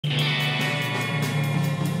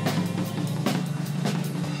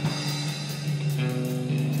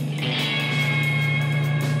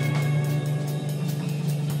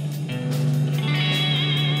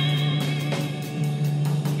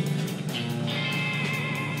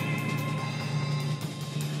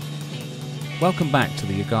Welcome back to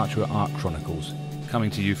the Ygartua Art Chronicles,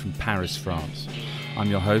 coming to you from Paris, France.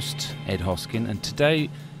 I'm your host, Ed Hoskin, and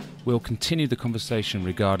today we'll continue the conversation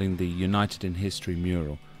regarding the United in History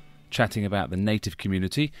mural, chatting about the native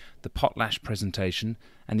community, the potlatch presentation,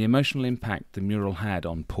 and the emotional impact the mural had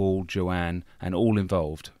on Paul, Joanne, and all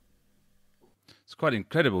involved. It's quite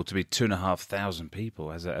incredible to be 2,500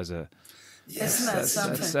 people as a Yes,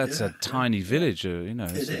 that's a tiny village,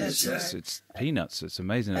 it's peanuts. It's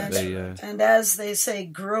amazing and, that they and as they say,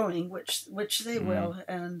 growing, which they will,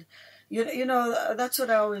 and that's what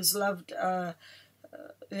I always loved.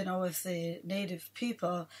 With the native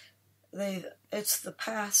people, it's the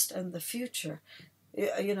past and the future,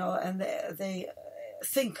 and they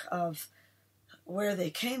think of where they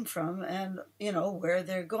came from and where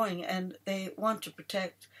they're going, and they want to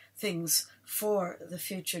protect things for the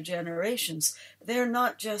future generations. They're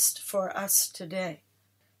not just for us today.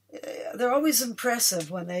 They're always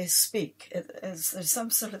impressive when they speak. There's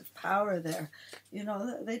some sort of power there.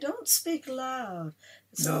 They don't speak loud.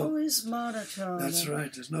 It's always monotone. That's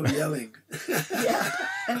right. There's no yelling. Yeah.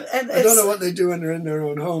 And I don't know what they do when they're in their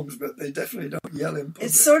own homes, but they definitely don't yell in public.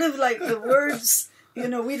 It's sort of like the words...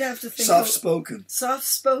 we'd have to think... Soft-spoken.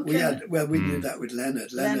 Soft-spoken. We did that with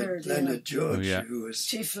Leonard. Leonard George, who was...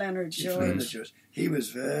 Chief Leonard George. Leonard George. He was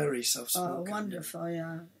very soft-spoken. Oh, wonderful,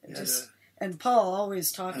 yeah. And Paul always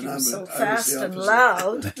talking so fast and opposite.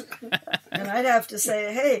 loud. And I'd have to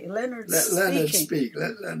say, hey, Leonard's Let speaking. Leonard speak.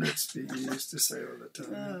 Let Leonard speak. He used to say all the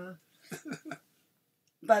time.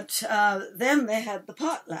 But then they had the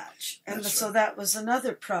potlatch. And that was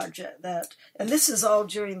another project and this is all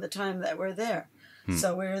during the time that we're there.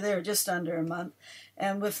 So we were there just under a month.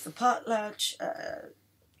 And with the potlatch,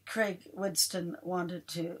 Craig Widston wanted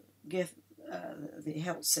to give the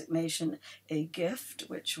Celtic Nation a gift,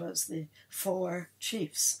 which was the 4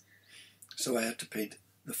 chiefs. So I had to paint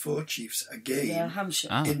the 4 chiefs again,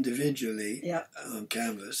 individually on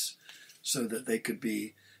canvas, so that they could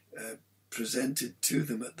be presented to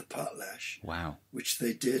them at the potlatch. Wow. Which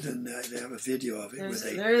they did, and they have a video of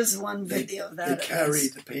it. There is one video of that. They carry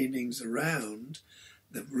the paintings around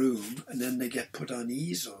the room, and then they get put on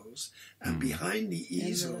easels, and behind the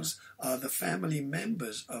easels are the family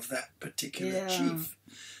members of that particular chief.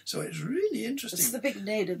 So it's really interesting. It's the big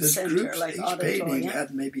native There's center, groups, like each painting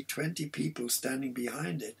had maybe 20 people standing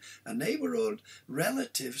behind it, and they were all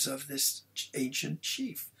relatives of this ancient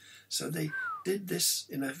chief. So they did this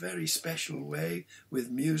in a very special way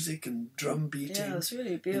with music and drum beating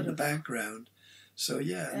really in the background. So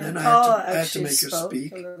and then Paul I had to make a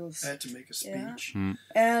I had to make a speech.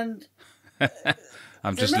 And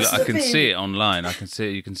I can see it online. I can see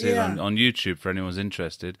it. You can see it on YouTube for anyone's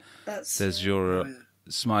interested. There's your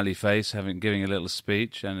smiley face giving a little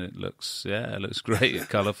speech, and it looks great,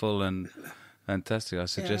 colourful and fantastic. I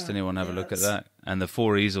suggest anyone have a look at that. And the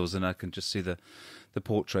 4 easels, and I can just see the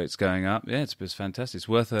portraits going up. Yeah, it's fantastic. It's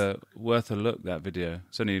worth a look, that video.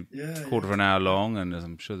 It's only a quarter of an hour long, and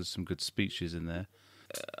I'm sure there's some good speeches in there.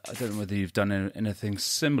 I don't know whether you've done anything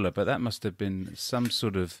similar, but that must have been some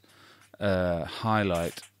sort of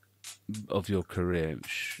highlight of your career,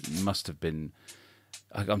 which must have been.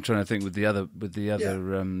 I'm trying to think with the other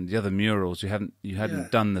murals. You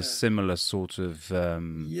hadn't done the similar sort of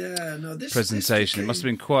presentation. It must have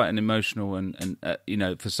been quite an emotional and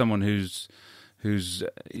for someone who's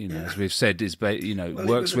as we've said,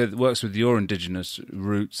 works with your indigenous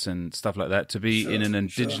roots and stuff like that, to be in an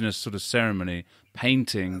indigenous sort of ceremony,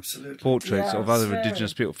 painting portraits of other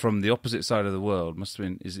indigenous people from the opposite side of the world must have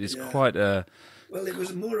been is quite a. Well, it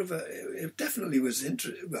was more of it definitely was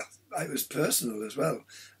well, it was personal as well.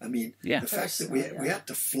 I mean, the fact that we had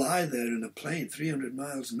to fly there in a plane 300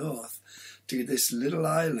 miles north to this little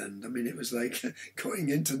island. I mean, it was like going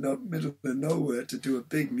into the middle of nowhere to do a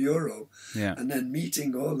big mural, and then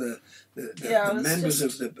meeting all the members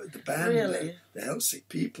of the band, really. the Celtic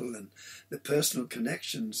people, and the personal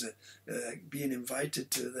connections, being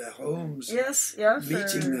invited to their homes,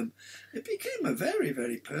 meeting them. It became a very,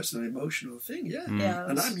 very personal, emotional thing,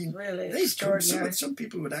 and I mean, really some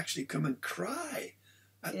people would actually come and cry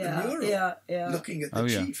at the mural, looking at the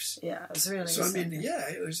chiefs. Yeah, it was really. So I mean,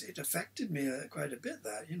 it affected me quite a bit.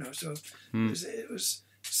 That So it was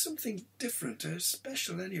something different,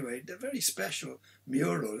 special anyway. A very special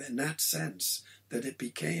mural in that sense that it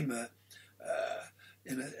became a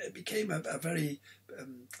very,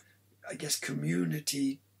 I guess,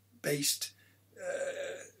 community-based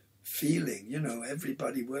feeling.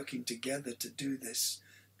 Everybody working together to do this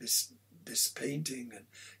painting and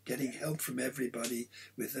getting help from everybody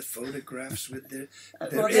with the photographs, with their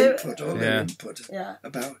input, their input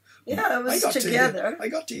about. It was together. I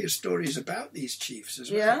got to hear stories about these chiefs as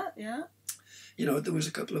well. Yeah. there was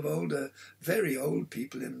a couple of older, very old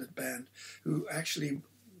people in the band who actually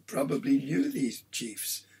probably knew these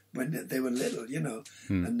chiefs when they were little,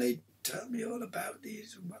 and they tell me all about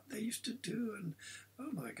these and what they used to do, and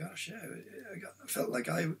oh my gosh, yeah, I felt like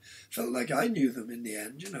I knew them in the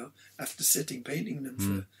end, after sitting painting them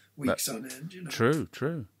for weeks on end,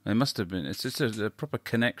 True. It must have been. It's just a proper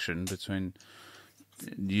connection between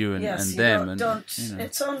you and yes, them,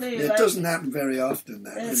 it's only. It doesn't happen very often.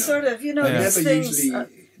 That it's sort of, I never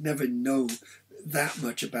never know that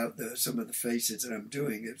much about some of the faces that I'm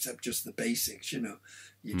doing, except just the basics.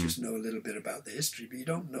 You just know a little bit about the history, but you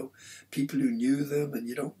don't know people who knew them, and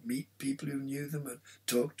you don't meet people who knew them and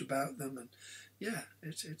talked about them, and yeah,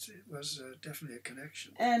 it was definitely a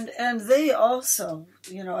connection. And they also,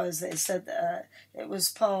 as they said, it was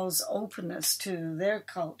Paul's openness to their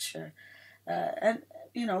culture, and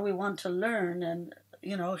we want to learn and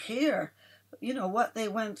hear. What they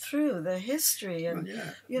went through, the history, and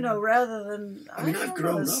rather than I've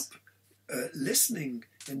grown up listening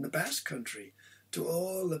in the Basque Country to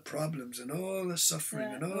all the problems and all the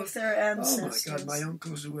suffering and all with their ancestors. Oh my God, my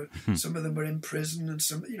uncles who were some of them were in prison, and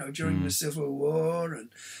some during the Civil War, and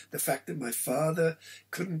the fact that my father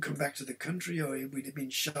couldn't come back to the country, or he would have been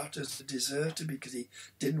shot as a deserter because he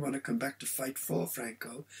didn't want to come back to fight for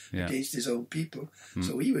Franco against his own people.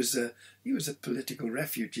 So he was a political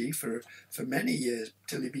refugee for many years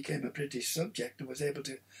till he became a British subject and was able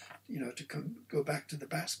to go back to the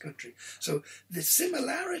Basque Country. So the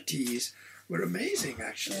similarities were amazing,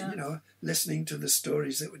 actually. Listening to the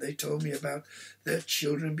stories that they told me about their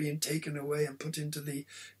children being taken away and put into the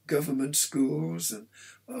government schools, and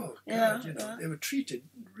they were treated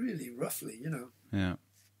really roughly. Yeah,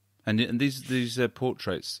 and these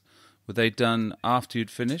portraits, were they done after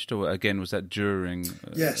you'd finished, or again was that during?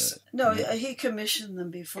 Yes. No, he commissioned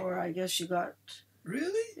them before. I guess you got.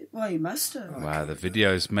 Really? Well, you must have. Wow, the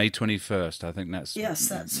video is May 21st. I think that's... Yes,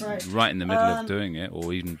 that's right. Right in the middle of doing it,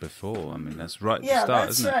 or even before. I mean, that's right at the start,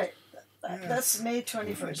 isn't it? Right. That's May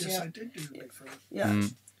 21st, I guess I did do it before. Yeah.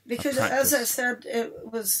 Because, as I said, it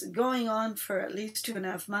was going on for at least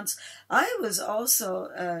 2.5 months. I was also,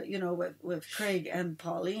 with Craig and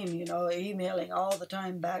Pauline, emailing all the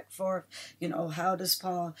time back and forth. How does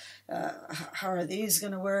Paul? How are these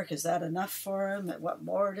going to work? Is that enough for him? What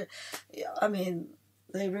more?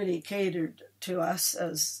 They really catered to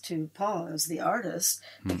us to Paul as the artist,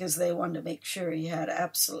 because they wanted to make sure he had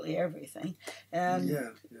absolutely everything. And yeah,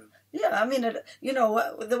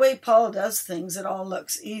 the way Paul does things, it all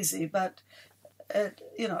looks easy, but it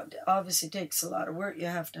obviously takes a lot of work. You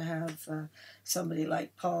have to have somebody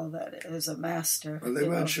like Paul that is a master. Well, they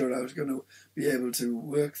weren't sure I was going to be able to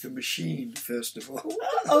work the machine, first of all.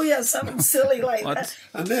 Oh, yeah, something silly like that.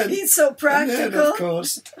 And then, he's so practical. And then, of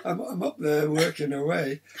course, I'm up there working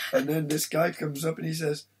away, and then this guy comes up and he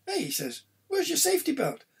says, "Where's your safety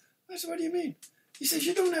belt?" I said, "What do you mean?" He says,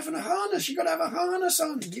 "You don't have a harness. You've got to have a harness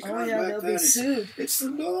on. You can't work there. Be sued. It's the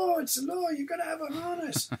law. You've got to have a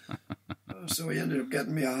harness." So he ended up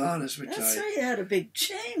getting me a harness, which That's right, you had a big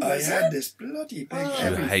chain, I had this bloody big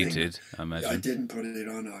everything. You hated, I imagine. I didn't put it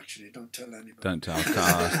on, actually. Don't tell anybody. Don't tell.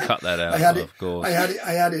 Cut that out, of course. I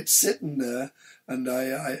had it sitting there, and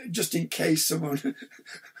I just in case someone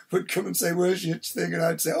would come and say, "Where's your thing?" And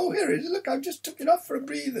I'd say, "Oh, here it is. Look, I just took it off for a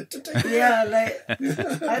breather to take it." Yeah,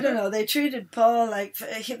 I don't know. They treated Paul like...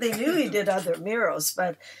 They knew he did other murals,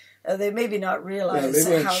 but... they maybe not realize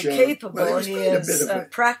how capable he is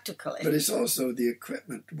practically. But it's also the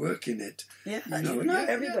equipment working it. Yeah, not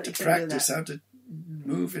everybody can practice how to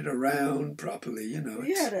move it around properly. You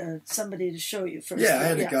had somebody to show you first. Yeah, I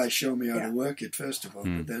had a guy show me how to work it first of all,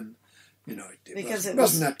 but then it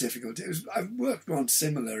wasn't that difficult. I've worked one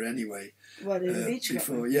similar anyway. What, in Beachcomber?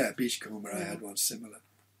 Before, yeah, Beachcomber. I had one similar.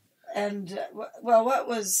 And what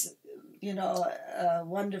was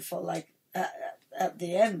wonderful, like. At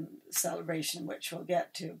the end celebration, which we'll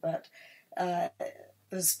get to, but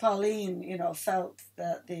as Pauline, felt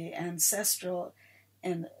that the ancestral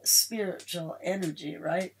and spiritual energy,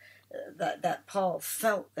 right, that Paul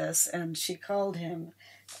felt this, and she called him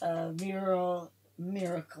Mural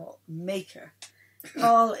Miracle Maker.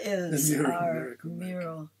 Paul is our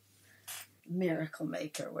Mural Miracle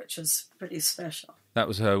Maker, which is pretty special. That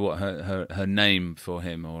was her name for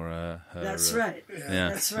him, or her... That's right. Yeah,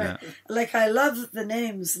 that's right. Yeah. Like, I love the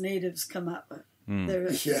names natives come up with. They're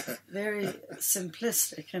very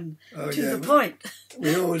simplistic and to the point.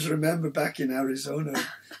 We always remember back in Arizona,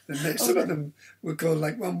 some of them were called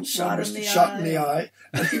like one was shot in the eye,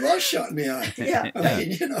 and he was shot in the eye. Yeah. I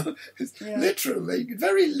mean, you know, literally,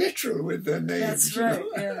 very literal with their names. That's right.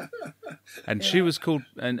 Yeah. And she was called,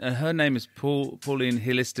 and her name is Pauline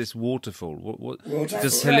Hillistis Waterfall. What Waterfall.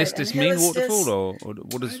 does Hillistis mean? Waterfall, or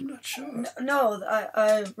what is? I'm not sure. No,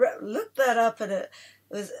 I looked that up, and it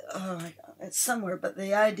was it's somewhere. But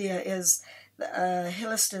the idea is,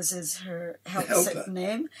 Hillistis is her Celtic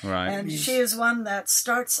name, right? And she is one that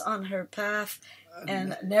starts on her path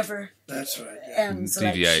and never ends. Deviates.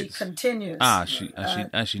 Like she continues.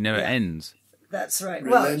 She never ends. That's right.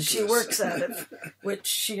 Relentless. Well, she works at it, which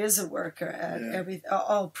she is a worker at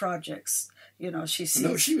all projects. You know, she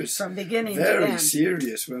was from beginning to end. Very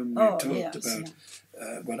serious when we talked about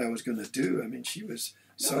what I was going to do. I mean, she was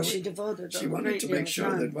she devoted. She wanted to make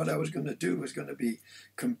sure that what I was going to do was going to be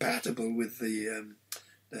compatible with the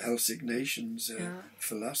Celtic nations'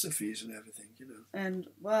 philosophies and everything. You know. And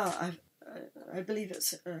I believe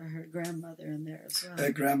it's her grandmother in there as well.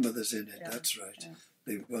 Her grandmother's in it. That's right. Yeah.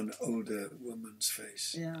 The one older woman's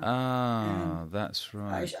face. Yeah. That's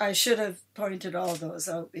right. I should have pointed all those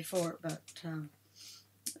out before, but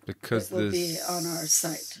because it will be on our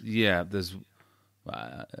site. Yeah, there's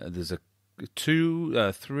two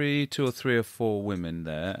or three or four women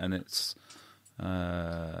there, and it's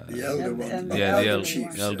the elder one. The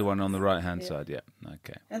elder one on the right hand side. Yeah.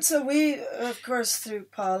 Okay. And so we, of course, through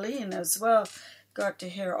Pauline as well, got to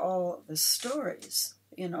hear all the stories.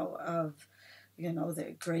 You know of. You know,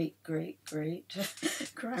 their great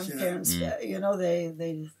grandparents. You know,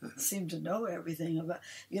 they seem to know everything about.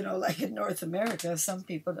 You know, like in North America, some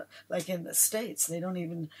people, like in the States, they don't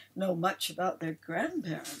even know much about their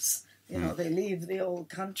grandparents. You know, they leave the old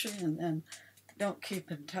country and then don't keep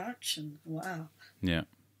in touch. And wow. Yeah.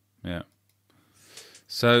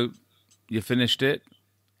 So you finished it.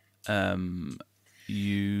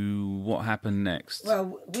 What happened next?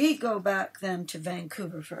 Well, we go back then to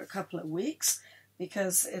Vancouver for a couple of weeks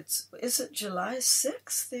because is it July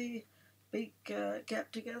 6th, the big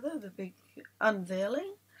get-together, the big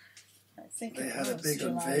unveiling? I think they had was a big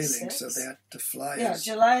July unveiling, 6th. so they had to fly us.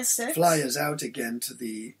 July 6th. Fly us out again to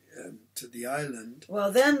the island.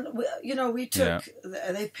 Well, then, we took,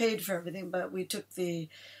 they paid for everything, but we took the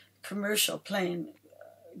commercial plane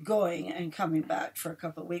going and coming back for a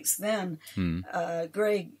couple of weeks. Then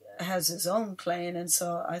Greg has his own plane, and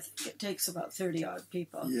so I think it takes about 30-odd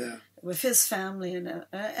people with his family,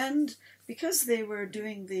 and because they were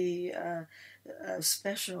doing the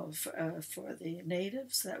special for the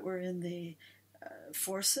natives that were in the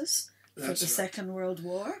forces for the Second World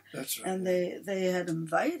War. That's right. And they had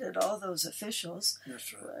invited all those officials.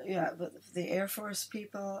 That's right. With the Air Force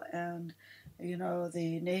people and,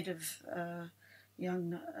 the native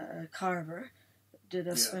young carver did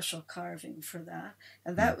a special carving for that.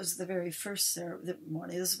 And that was the very first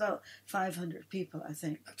ceremony. It was about 500 people, I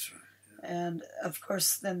think. That's right. And, of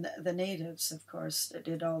course, then the natives, of course,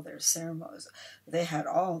 did all their ceremonies. They had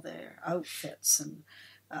all their outfits, and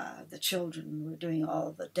the children were doing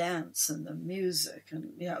all the dance and the music.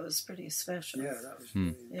 And, it was pretty special. Yeah, that was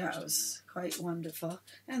really it was quite wonderful.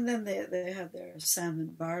 And then they had their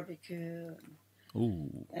salmon barbecue.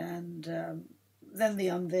 And then the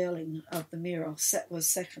unveiling of the mural was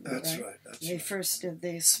second, That's right? right. That's they first did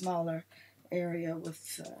the smaller area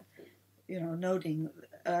with, noting...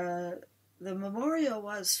 the memorial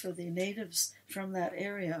was for the natives from that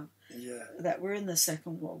area that were in the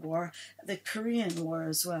Second World War, the Korean War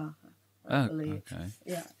as well, I believe. Okay.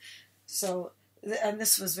 Yeah. So, and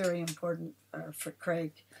this was very important for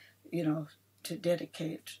Craig, to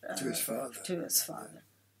dedicate to his father.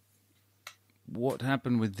 What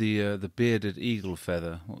happened with the bearded eagle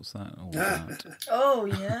feather? What's that all about? Oh,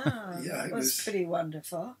 yeah. It was pretty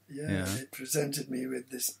wonderful. Yeah, it presented me with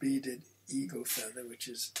this bearded eagle feather, which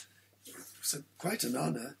is quite an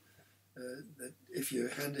honour. That if you're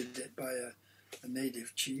handed it by a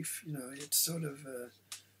native chief, it sort of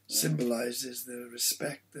symbolises the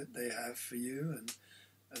respect that they have for you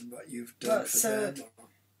and what you've done for them.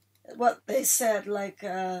 What they said,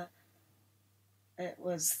 it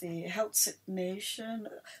was the Celtic nation.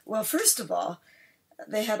 Well, first of all,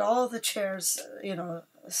 they had all the chairs,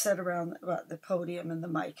 set around the podium and the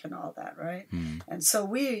mic and all that, right? And so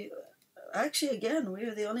we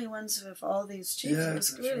were the only ones with all these chiefs. It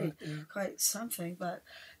was really quite something, but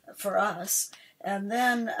for us. And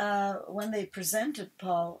then when they presented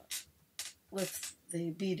Paul with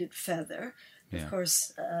the beaded feather, of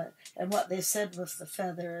course, and what they said with the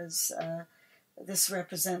feather is this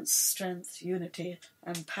represents strength, unity,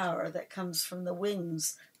 and power that comes from the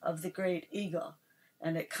wings of the great eagle,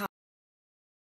 and it comes